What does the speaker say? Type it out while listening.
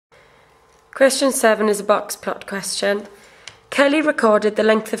Question 7 is a box plot question. Kelly recorded the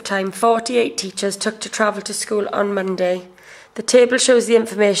length of time 48 teachers took to travel to school on Monday. The table shows the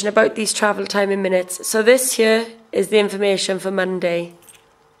information about these travel time in minutes. So this here is the information for Monday.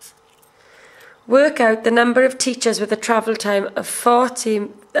 Work out the number of teachers with a travel time of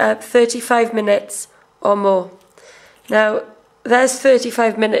 35 minutes or more. Now, there's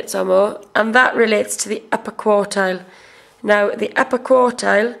 35 minutes or more, and that relates to the upper quartile. Now, the upper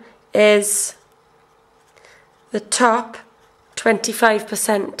quartile is the top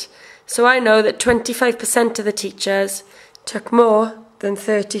 25%. So I know that 25% of the teachers took more than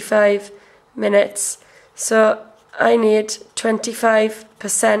 35 minutes. So I need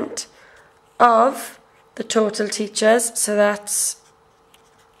 25% of the total teachers, so that's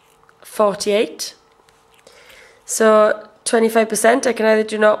 48. So 25%, I can either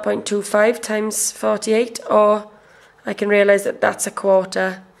do 0.25 times 48, or I can realise that that's a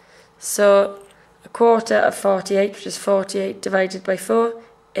quarter. So a quarter of 48, which is 48 divided by 4,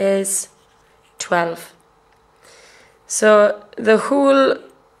 is 12. So the whole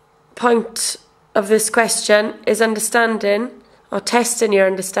point of this question is understanding, or testing your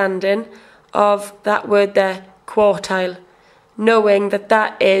understanding, of that word there, quartile, knowing that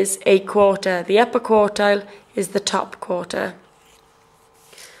that is a quarter. The upper quartile is the top quarter.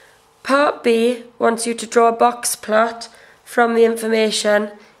 Part B wants you to draw a box plot from the information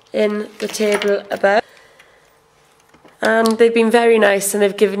in the table above. And they've been very nice and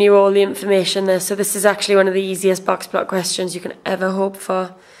they've given you all the information there. So this is actually one of the easiest box plot questions you can ever hope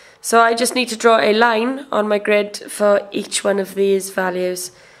for. So I just need to draw a line on my grid for each one of these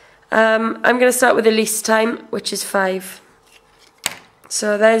values. I'm going to start with the least time, which is 5.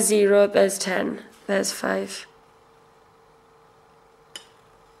 So there's 0, there's 10, there's 5.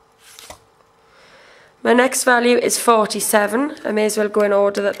 My next value is 47. I may as well go in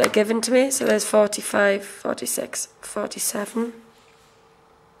order that they're given to me. So there's 45, 46, 47.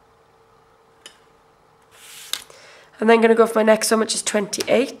 I'm then going to go for my next one, which is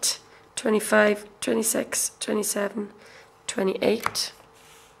 28, 25, 26, 27, 28.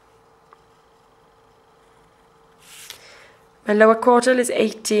 My lower quartile is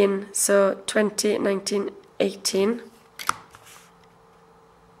 18, so 20, 19, 18.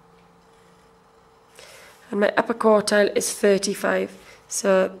 And my upper quartile is 35,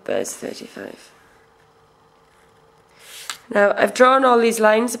 so there's 35. Now, I've drawn all these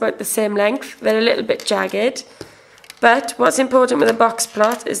lines about the same length. They're a little bit jagged, but what's important with a box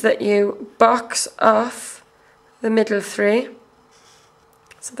plot is that you box off the middle 3.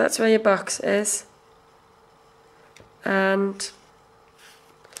 So that's where your box is. And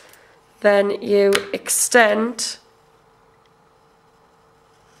then you extend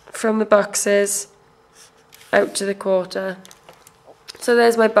from the boxes out to the quarter. So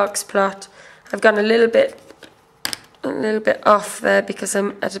there's my box plot. I've gone a little bit off there because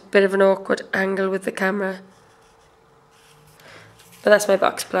I'm at a bit of an awkward angle with the camera. But that's my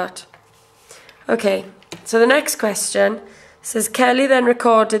box plot. Okay, so the next question says, Kelly then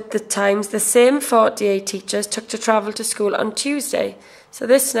recorded the times the same 48 teachers took to travel to school on Tuesday. So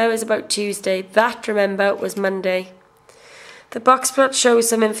this now is about Tuesday. That, remember, was Monday. The box plot shows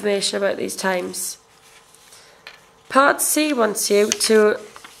some information about these times. Part C wants you to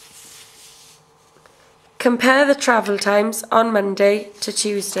compare the travel times on Monday to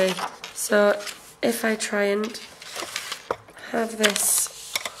Tuesday. So if I try and have this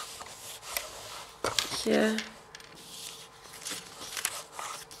here.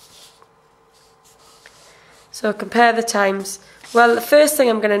 So compare the times. Well, the first thing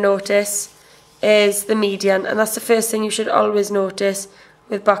I'm going to notice is the median, and that's the first thing you should always notice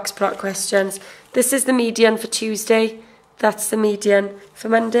with box plot questions. This is the median for Tuesday, that's the median for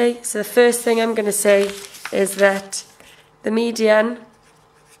Monday. So the first thing I'm going to say is that the median,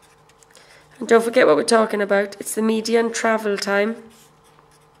 and don't forget what we're talking about, it's the median travel time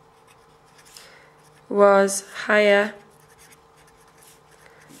was higher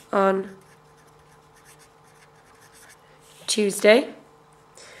on Tuesday.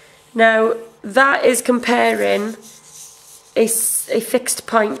 Now that is comparing a fixed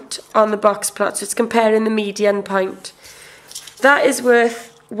point on the box plot, so it's comparing the median point. That is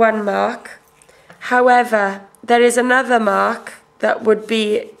worth 1 mark. However, there is another mark that would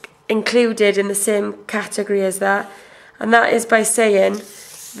be included in the same category as that, and that is by saying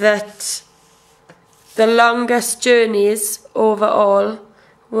that the longest journeys overall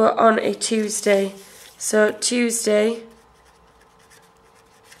were on a Tuesday. So Tuesday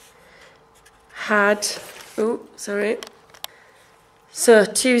had, So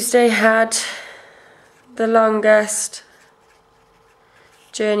Tuesday had the longest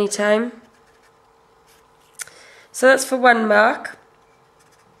journey time. So that's for 1 mark.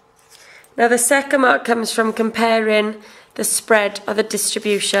 Now the second mark comes from comparing the spread or the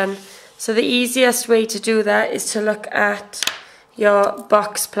distribution. So the easiest way to do that is to look at your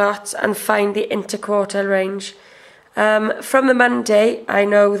box plots and find the interquartile range. From the Monday, I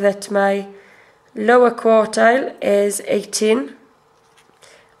know that my lower quartile is 18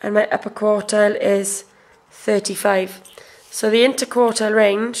 and my upper quartile is 35. So the interquartile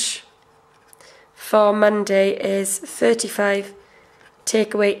range for Monday is 35,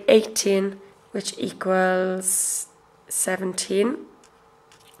 take away 18, which equals 17.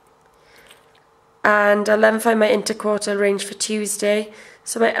 And I'll then find my interquartile range for Tuesday.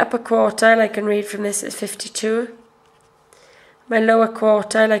 So my upper quartile I can read from this is 52. My lower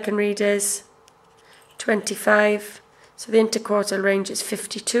quartile I can read is 25. So the interquartile range is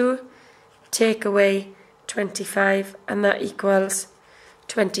 52, take away 25, and that equals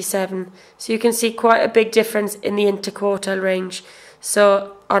 27. So you can see quite a big difference in the interquartile range.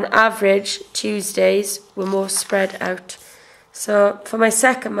 So on average, Tuesdays were more spread out. So for my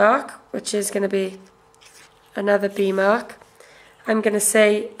second mark, which is going to be another B mark, I'm going to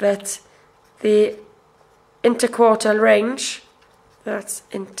say that the interquartile range, that's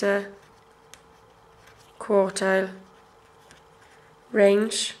interquartile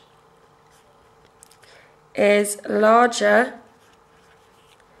range, is larger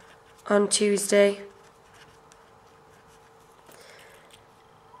on Tuesday,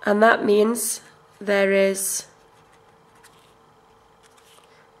 and that means there is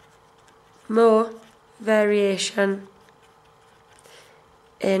more variation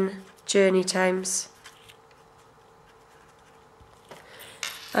in journey times.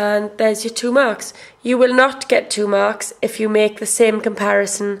 And there's your 2 marks. You will not get 2 marks if you make the same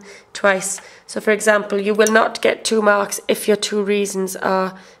comparison twice. So for example, you will not get 2 marks if your 2 reasons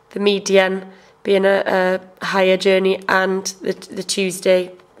are the median being a higher journey and the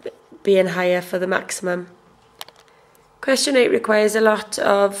Tuesday being higher for the maximum. Question 8 requires a lot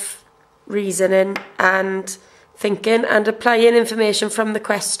of reasoning and thinking and applying information from the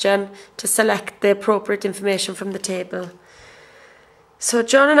question to select the appropriate information from the table. So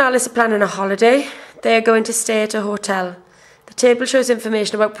John and Alice are planning a holiday. They are going to stay at a hotel. The table shows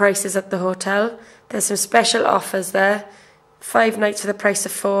information about prices at the hotel. There's some special offers there. 5 nights for the price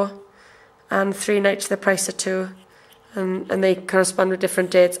of 4 and 3 nights for the price of 2. And they correspond with different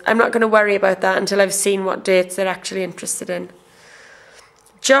dates. I'm not going to worry about that until I've seen what dates they're actually interested in.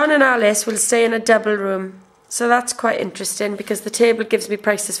 John and Alice will stay in a double room. So that's quite interesting because the table gives me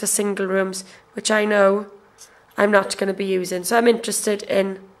prices for single rooms, which I know I'm not going to be using. So I'm interested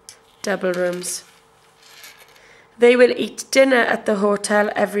in double rooms. They will eat dinner at the hotel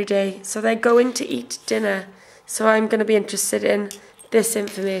every day. So they're going to eat dinner. So I'm going to be interested in this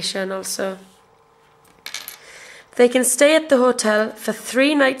information also. They can stay at the hotel for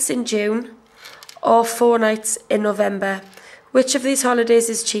 3 nights in June or 4 nights in November. Which of these holidays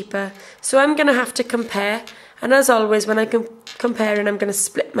is cheaper? So I'm going to have to compare. And as always, when I'm comparing, I'm going to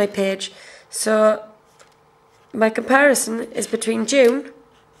split my page. So my comparison is between June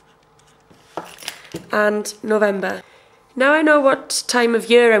and November. Now I know what time of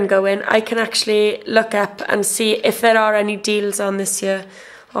year I'm going, I can actually look up and see if there are any deals on this year.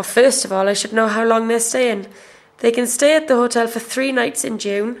 Or first of all, I should know how long they're staying. They can stay at the hotel for 3 nights in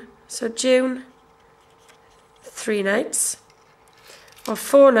June. So June, 3 nights. Or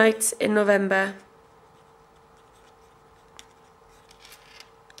 4 nights in November.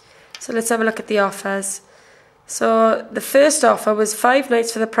 So let's have a look at the offers. So the first offer was 5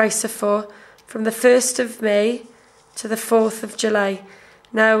 nights for the price of 4 from the 1st of May to the 4th of July.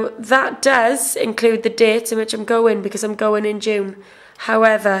 Now that does include the dates in which I'm going because I'm going in June.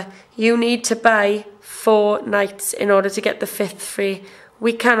 However, you need to buy 4 nights in order to get the 5th free.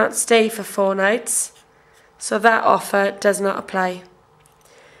 We cannot stay for 4 nights, so that offer does not apply.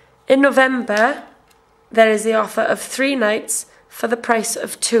 In November, there is the offer of 3 nights for the price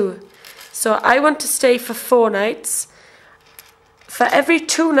of 2. So I want to stay for 4 nights. For every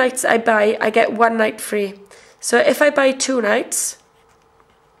 2 nights I buy, I get 1 night free. So if I buy 2 nights,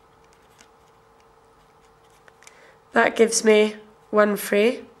 that gives me 1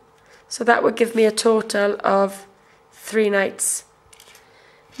 free. So that would give me a total of 3 nights.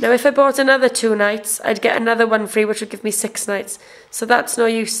 Now if I bought another 2 nights, I'd get another 1 free, which would give me 6 nights. So that's no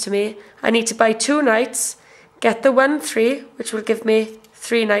use to me. I need to buy 2 nights, get the 1 free, which will give me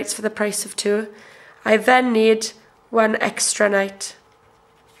 3 nights for the price of 2. I then need 1 extra night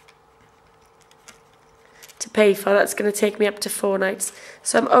to pay for. That's going to take me up to 4 nights.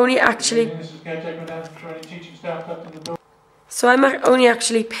 So I'm only actually... So I'm only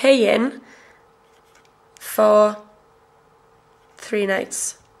actually paying for 3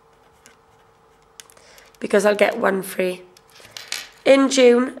 nights, because I'll get one free. In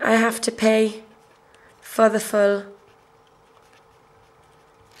June, I have to pay for the full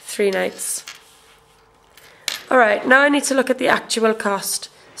 3 nights. Alright, now I need to look at the actual cost.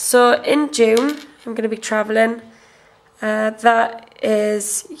 So in June, I'm going to be travelling. That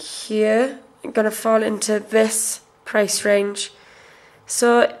is here. I'm going to fall into this price range.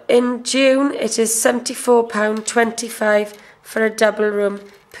 So in June, it is £74.25 for a double room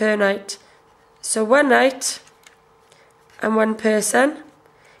per night. So 1 night and 1 person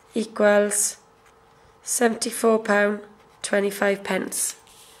equals £74.25.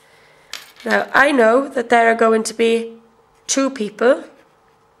 Now, I know that there are going to be 2 people,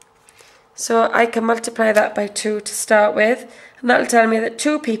 so I can multiply that by 2 to start with, and that will tell me that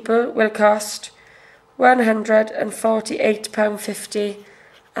 2 people will cost £148.50,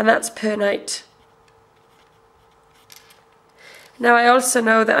 and that's per night. Now, I also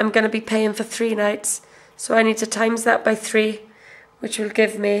know that I'm going to be paying for 3 nights, so I need to times that by 3, which will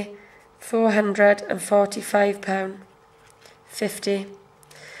give me £445.50.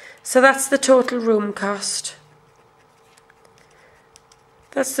 So that's the total room cost.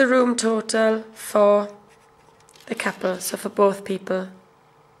 That's the room total for the couple, so for both people.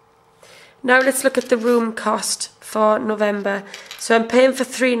 Now let's look at the room cost for November. So I'm paying for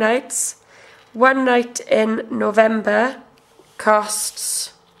 3 nights. 1 night in November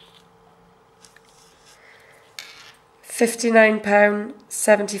costs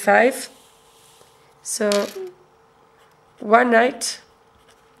 £59.75. So 1 night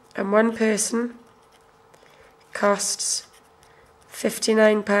and 1 person costs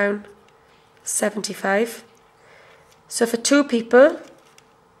 £59.75. So for 2 people,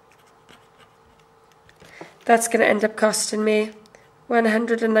 that's going to end up costing me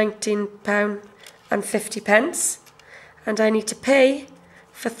 £119.50, and I need to pay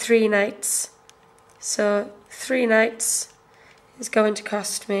for 3 nights. So 3 nights is going to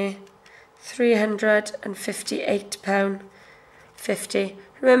cost me £358.50.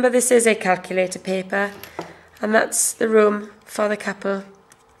 Remember, this is a calculator paper, and that's the room for the couple.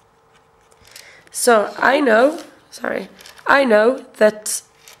 So I know that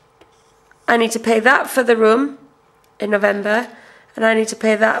I need to pay that for the room in November, and I need to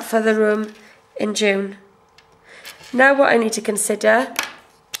pay that for the room in June. Now what I need to consider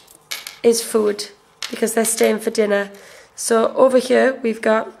is food, because they're staying for dinner. So over here we've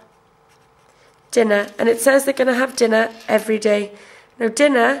got dinner, and it says they're going to have dinner every day. Now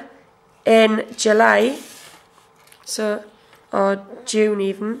dinner in July, or June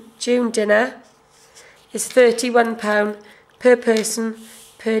even, June dinner is £31 per person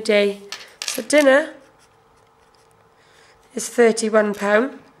per day. So dinner is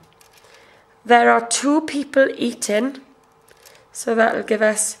 £31. There are 2 people eating, so that'll give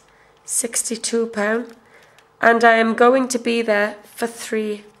us £62. And I am going to be there for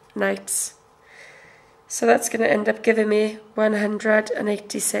 3 nights. So that's going to end up giving me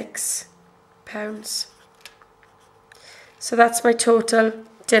 £186. So that's my total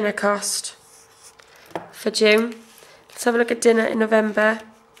dinner cost for June. Let's have a look at dinner in November.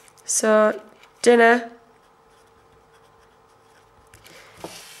 So dinner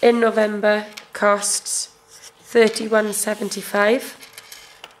in November costs £31.75.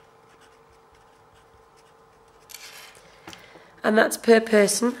 And that's per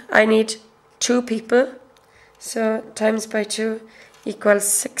person. I need 2 people. So times by 2 equals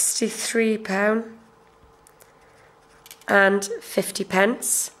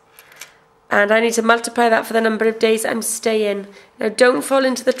 £63.50. And I need to multiply that for the number of days I'm staying. Now don't fall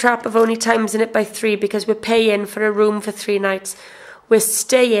into the trap of only timesing it by 3, because we're paying for a room for 3 nights. We're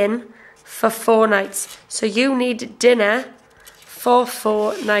staying for 4 nights. So you need dinner for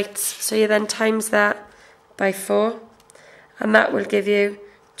 4 nights. So you then times that by 4, and that will give you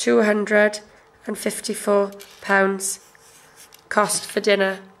 £254 cost for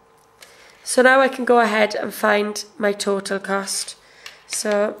dinner. So now I can go ahead and find my total cost.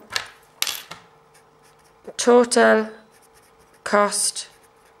 So total cost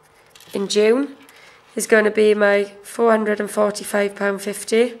in June is going to be my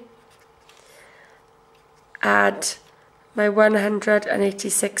 £445.50. Add my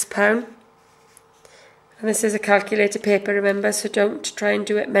 £186. And this is a calculator paper, remember, so don't try and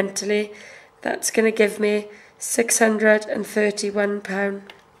do it mentally. That's going to give me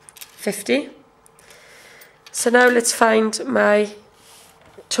 £631.50. So now let's find my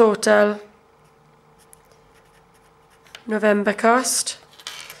total November cost.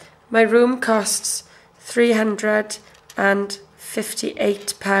 My room costs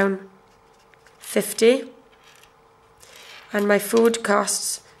 £358.50. and my food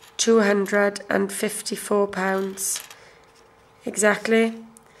costs £254 exactly.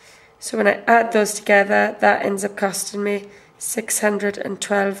 So when I add those together, that ends up costing me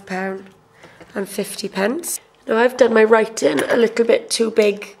 £612.50. Now I've done my writing a little bit too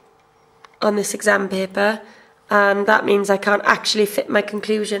big on this exam paper, and that means I can't actually fit my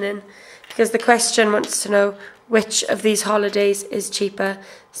conclusion in, because the question wants to know which of these holidays is cheaper.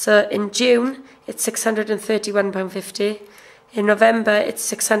 So in June it's £631.50, in November it's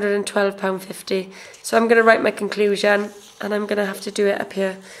 £612.50. So I'm going to write my conclusion, and I'm going to have to do it up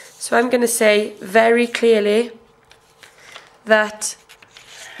here. So I'm going to say very clearly that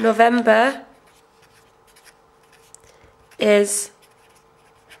November is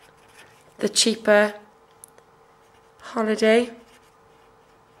the cheaper holiday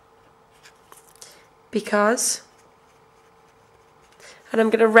because, and I'm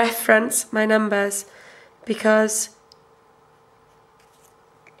going to reference my numbers, because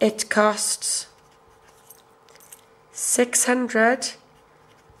it costs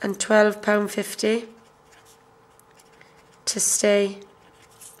 £612.50 to stay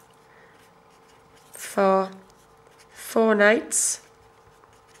for 4 nights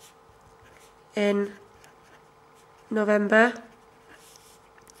in November,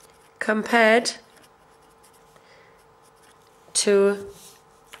 compared to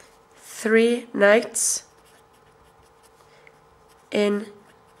 3 nights in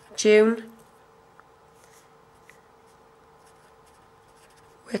June,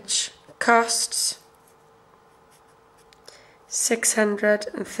 which costs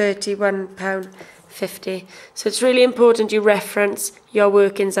 £631.50. So it's really important you reference your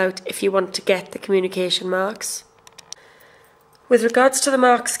workings out if you want to get the communication marks. With regards to the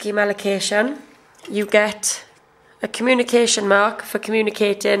mark scheme allocation, you get a communication mark for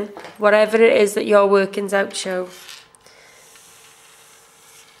communicating whatever it is that your workings out show.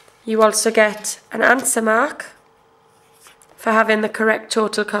 You also get an answer mark for having the correct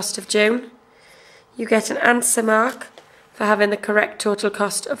total cost of June. You get an answer mark for having the correct total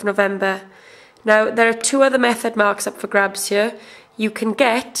cost of November. Now, there are 2 other method marks up for grabs here. You can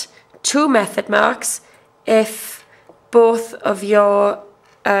get 2 method marks if both of your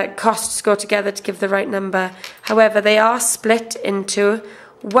costs go together to give the right number. However, they are split into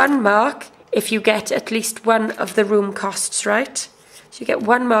 1 mark if you get at least 1 of the room costs right. So you get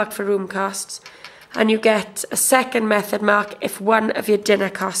 1 mark for room costs, and you get a second method mark if 1 of your dinner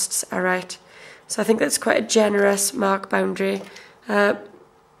costs are right. So I think that's quite a generous mark boundary,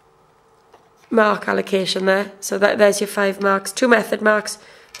 mark allocation there. So there's your 5 marks, 2 method marks,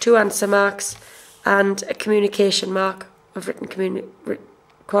 2 answer marks, and a communication mark of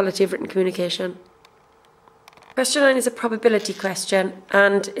quality of written communication. Question 9 is a probability question,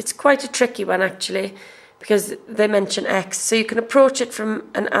 and it's quite a tricky one actually, because they mention X. So you can approach it from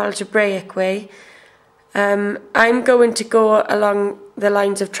an algebraic way. I'm going to go along the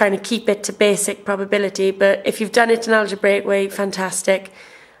lines of trying to keep it to basic probability, but if you've done it an algebraic way, fantastic.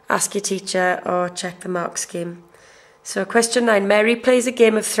 Ask your teacher or check the mark scheme. So question 9, Mary plays a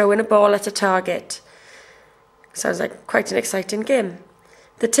game of throwing a ball at a target. Sounds like quite an exciting game.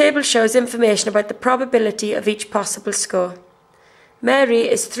 The table shows information about the probability of each possible score. Mary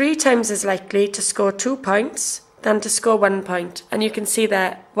is 3 times as likely to score 2 points than to score 1 point. And you can see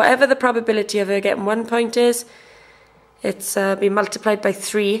that whatever the probability of her getting 1 point is, it's been multiplied by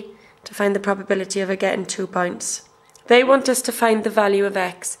 3 to find the probability of her getting 2 points. They want us to find the value of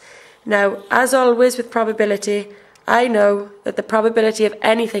X. Now, as always with probability, I know that the probability of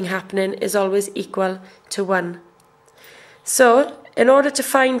anything happening is always equal to 1. So, in order to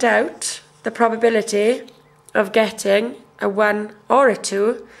find out the probability of getting a 1 or a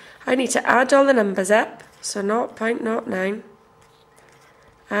 2, I need to add all the numbers up. So 0.09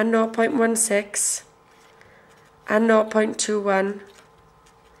 and 0.16 and 0.21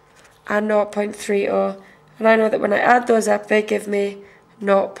 and 0.30. And I know that when I add those up, they give me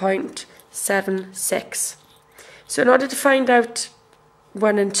 0.76. So in order to find out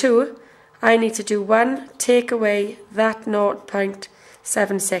 1 and 2, I need to do 1, take away that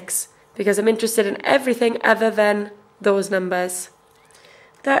 0.76, because I'm interested in everything other than those numbers.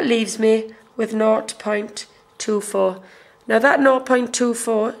 That leaves me with 0.24. Now that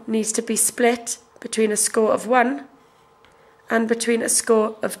 0.24 needs to be split between a score of 1 and between a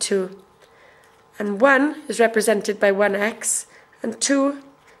score of 2. And 1 is represented by 1x, and 2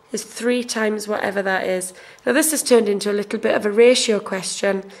 is 3 times whatever that is. Now this has turned into a little bit of a ratio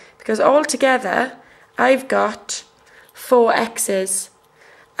question, because altogether I've got 4 x's,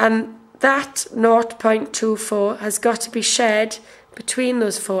 and that 0.24 has got to be shared between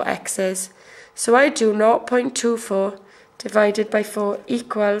those 4 x's. So I do 0.24 divided by 4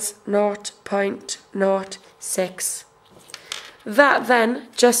 equals 0.06. That then,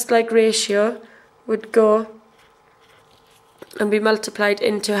 just like ratio, would go and be multiplied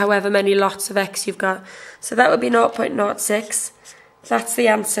into however many lots of x you've got. So that would be 0.06. That's the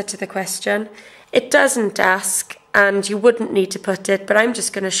answer to the question. It doesn't ask, and you wouldn't need to put it, but I'm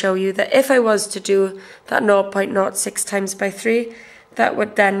just going to show you that if I was to do that 0.06 times by 3, that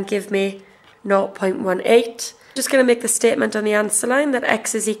would then give me 0.18. Just going to make the statement on the answer line that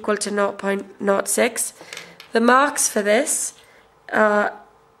x is equal to 0.06. The marks for this are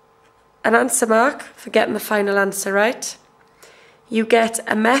an answer mark for getting the final answer right. You get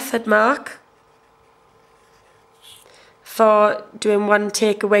a method mark for doing one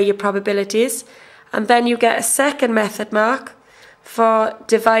take away your probabilities, and then you get a second method mark for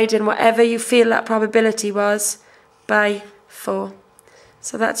dividing whatever you feel that probability was by 4.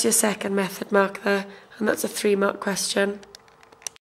 So that's your second method mark there, and that's a 3-mark question.